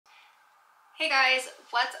Hey guys,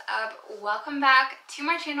 what's up? Welcome back to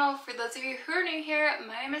my channel. For those of you who are new here,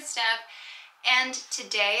 my name is Steph, and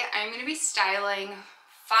today I'm going to be styling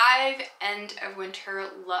 5 end of winter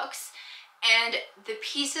looks, and the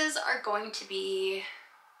pieces are going to be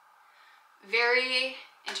very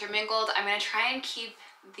intermingled. I'm going to try and keep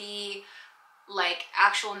the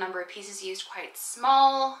actual number of pieces used quite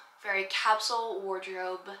small, very capsule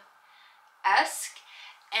wardrobe-esque,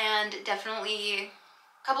 and definitely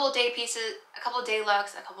a couple of day pieces, a couple of day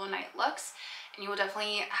looks, a couple of night looks, and you will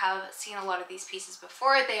definitely have seen a lot of these pieces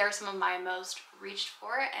before. They are some of my most reached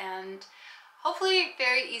for and hopefully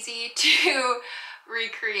very easy to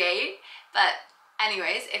recreate. But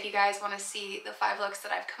anyways, if you guys want to see the 5 looks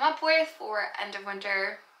that I've come up with for end of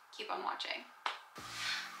winter, keep on watching.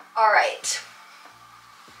 Alright,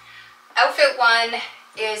 outfit 1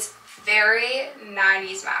 is very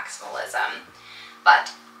 90s maximalism,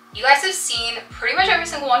 but you guys have seen pretty much every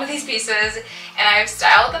single one of these pieces, and I've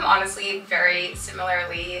styled them honestly very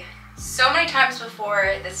similarly so many times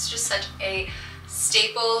before. This is just such a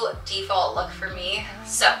staple default look for me.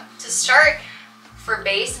 So to start, for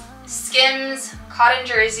base, Skims, cotton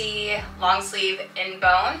jersey, long sleeve in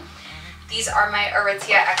bone. These are my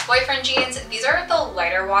Aritzia ex-boyfriend jeans. These are the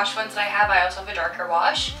lighter wash ones that I have. I also have a darker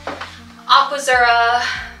wash. Aquazzura,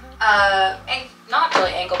 not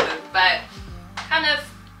really ankle boot, but kind of,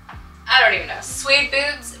 I don't even know, suede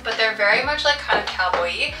boots, but they're very much like kind of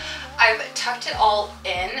cowboy-y. I've tucked it all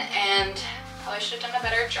in and probably should have done a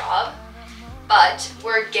better job, but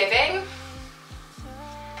we're giving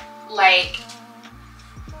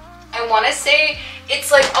I want to say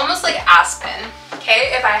it's like almost like Aspen,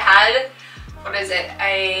 okay? If I had, what is it,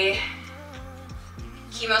 a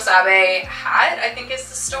Kimosabe hat, I think is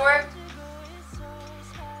the store,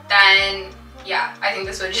 then yeah, I think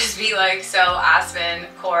this would just be like so Aspen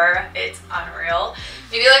core. It's unreal.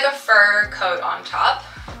 Maybe like a fur coat on top,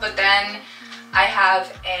 but then I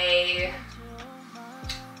have a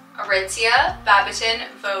Aritzia Babaton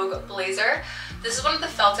Vogue blazer. This is one of the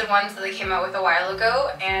felted ones that they came out with a while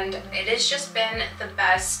ago, and it has just been the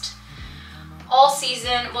best all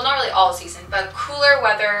season. Well, not really all season, but cooler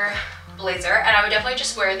weather blazer, and I would definitely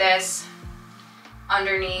just wear this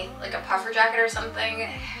underneath like a puffer jacket or something.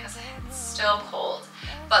 Still cold,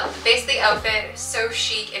 but the base of the outfit is so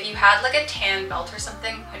chic. If you had like a tan belt or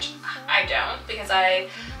something, which I don't because I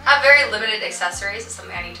have very limited accessories, it's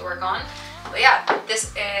something I need to work on, but yeah,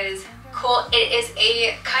 this is cool. It is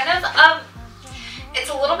a kind of it's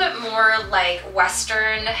a little bit more like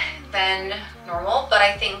Western than normal, but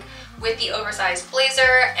I think with the oversized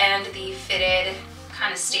blazer and the fitted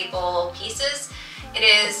kind of staple pieces, it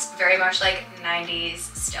is very much like 90s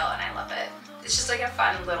still, and I love it. It's just like a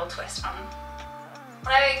fun little twist on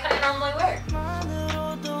what I kind of normally wear.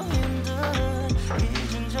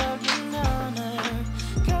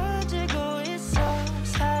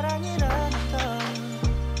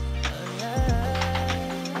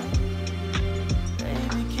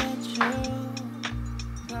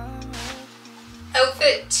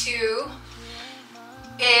 Outfit 2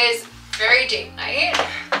 is very date night.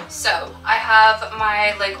 So I have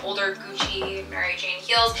my older Gucci Mary Jane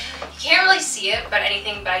heels. You can't really see it, but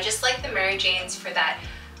I just like the Mary Janes for that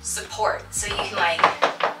support. So you can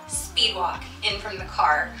speed walk in from the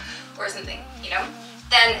car or something, you know?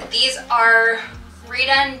 Then these are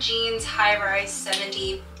redone jeans high-rise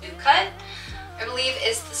 70 boot cut, I believe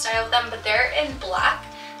is the style of them, but they're in black.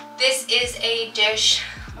 This is a dish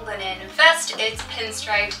linen vest. It's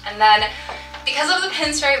pinstriped, and then because of the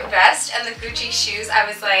pinstripe vest and the Gucci shoes, I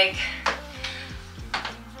was like,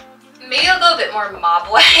 maybe I'll go a bit more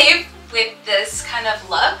mob wave with this kind of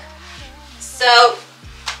look. So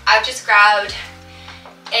I've just grabbed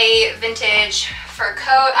a vintage fur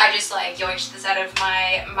coat. I just yoinched this out of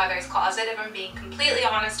my mother's closet, if I'm being completely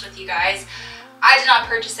honest with you guys. I did not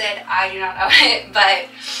purchase it, I do not own it, but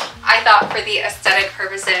I thought for the aesthetic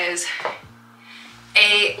purposes,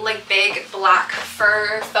 a big black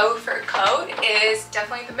faux fur coat is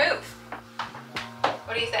definitely the move.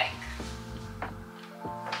 What do you think?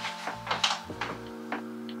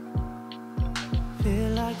 Feel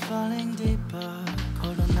like falling deeper.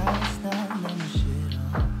 Cold nights 난 너무 싫어.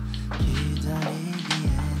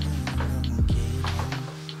 기다리기에는 너무 길어.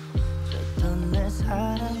 줬던 내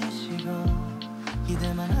사랑이 식어.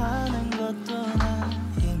 기대만 하는 것도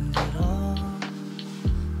난 힘들어.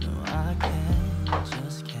 No, I can't,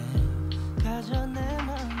 just can't. 가져 내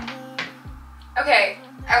맘을. Okay,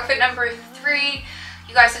 outfit number 3.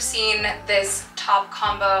 You guys have seen this top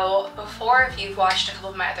combo before if you've watched a couple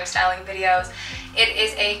of my other styling videos. It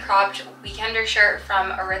is a cropped weekender shirt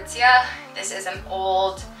from Aritzia. This is an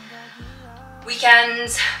old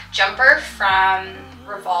weekend jumper from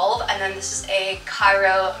Revolve, and then this is a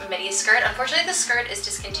Cairo midi skirt. Unfortunately, the skirt is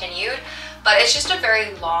discontinued, but it's just a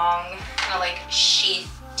very long, kind of like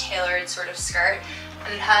sheath tailored sort of skirt,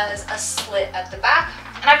 and it has a slit at the back.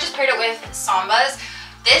 And I've just paired it with Sambas.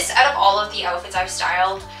 This, out of all of the outfits I've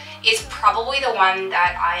styled, is probably the one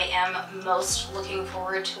that I am most looking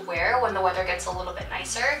forward to wear when the weather gets a little bit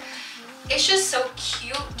nicer. It's just so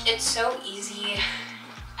cute, it's so easy,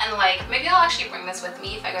 and like maybe I'll actually bring this with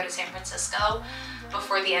me if I go to San Francisco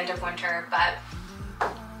before the end of winter, but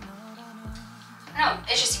I don't know,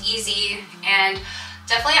 it's just easy. And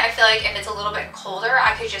definitely I feel like if it's a little bit colder,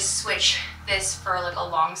 I could just switch this for like a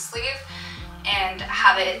long sleeve and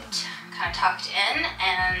have it kind of tucked in,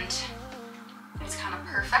 and it's kind of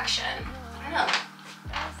perfection. I don't know.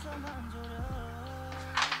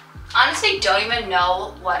 Honestly, don't even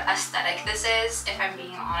know what aesthetic this is, if I'm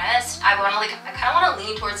being honest. I kind of want to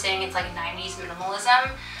lean towards saying it's like 90s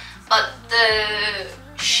minimalism, but the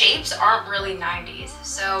shapes aren't really 90s.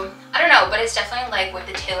 So I don't know, but it's definitely like with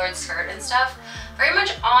the tailored skirt and stuff, very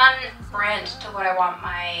much on brand to what I want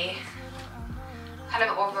my kind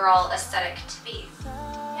of overall aesthetic to be.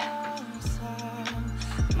 Yeah.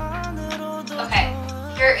 Okay,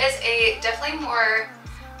 here is a definitely more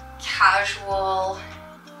casual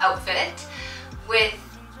outfit with,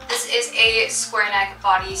 this is a square neck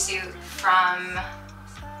bodysuit from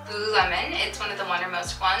Lululemon. It's one of the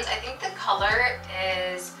Wondermost ones. I think the color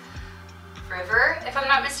is River, if I'm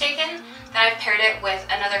not mistaken. Then I've paired it with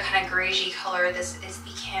another kind of greigey color. This is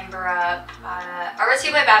the Canberra,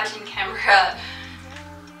 Aritzia by Babaton Canberra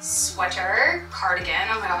sweater, cardigan,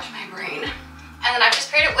 oh my gosh, my brain. And then I've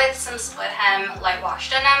just paired it with some split hem light wash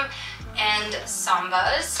denim and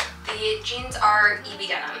Sambas. The jeans are EB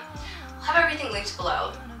denim. I'll have everything linked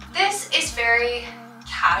below. This is very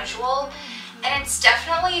casual, and it's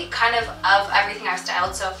definitely kind of everything I've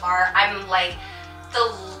styled so far, I'm like,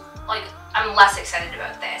 I'm less excited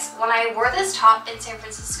about this. When I wore this top in San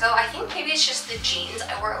Francisco, I think maybe it's just the jeans.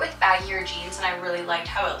 I wore it with baggier jeans and I really liked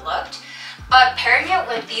how it looked. But pairing it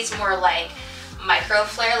with these more like micro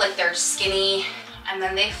flare, like they're skinny and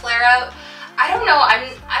then they flare out, I don't know,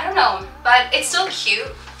 I don't know, but it's still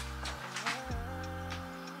cute.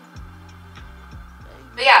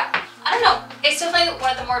 But yeah, I don't know, it's definitely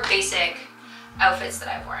one of the more basic outfits that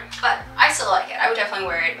I've worn, but I still like it. I would definitely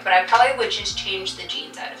wear it, but I probably would just change the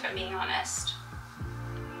jeans out if I'm being honest.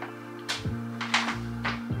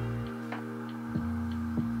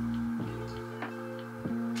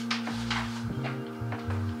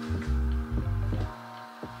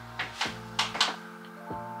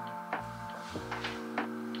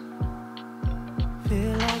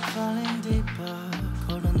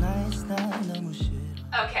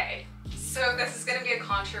 Okay, so this is gonna be a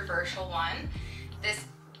controversial one. This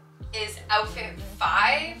is outfit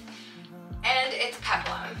 5 and it's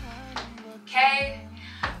peplum. Okay?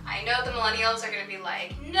 I know the millennials are gonna be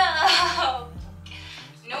like, no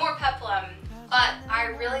more peplum, but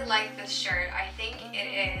I really like this shirt. I think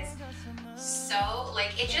it is so,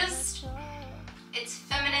 like, it's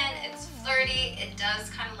feminine, it's flirty, it does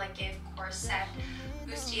kind of like give corset,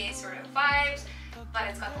 bustier sort of vibes, but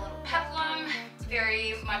it's got the little peplum,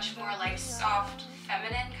 very much more like soft,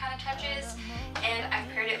 feminine kind of touches, and I've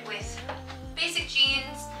paired it with basic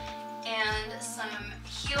jeans and some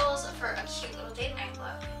heels for a cute little date night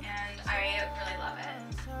look, and I really love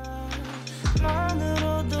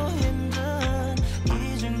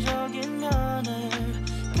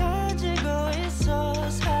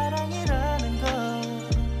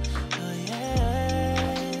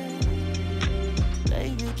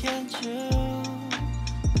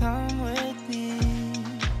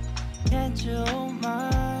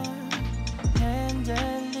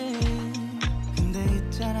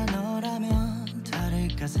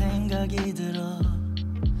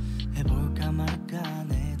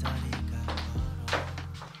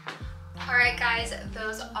Alright guys,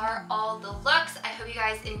 those are all the looks. I hope you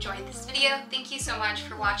guys enjoyed this video. Thank you so much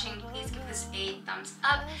for watching. Please give this a thumbs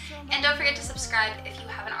up and don't forget to subscribe if you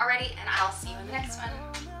haven't already, and I'll see you in the next one.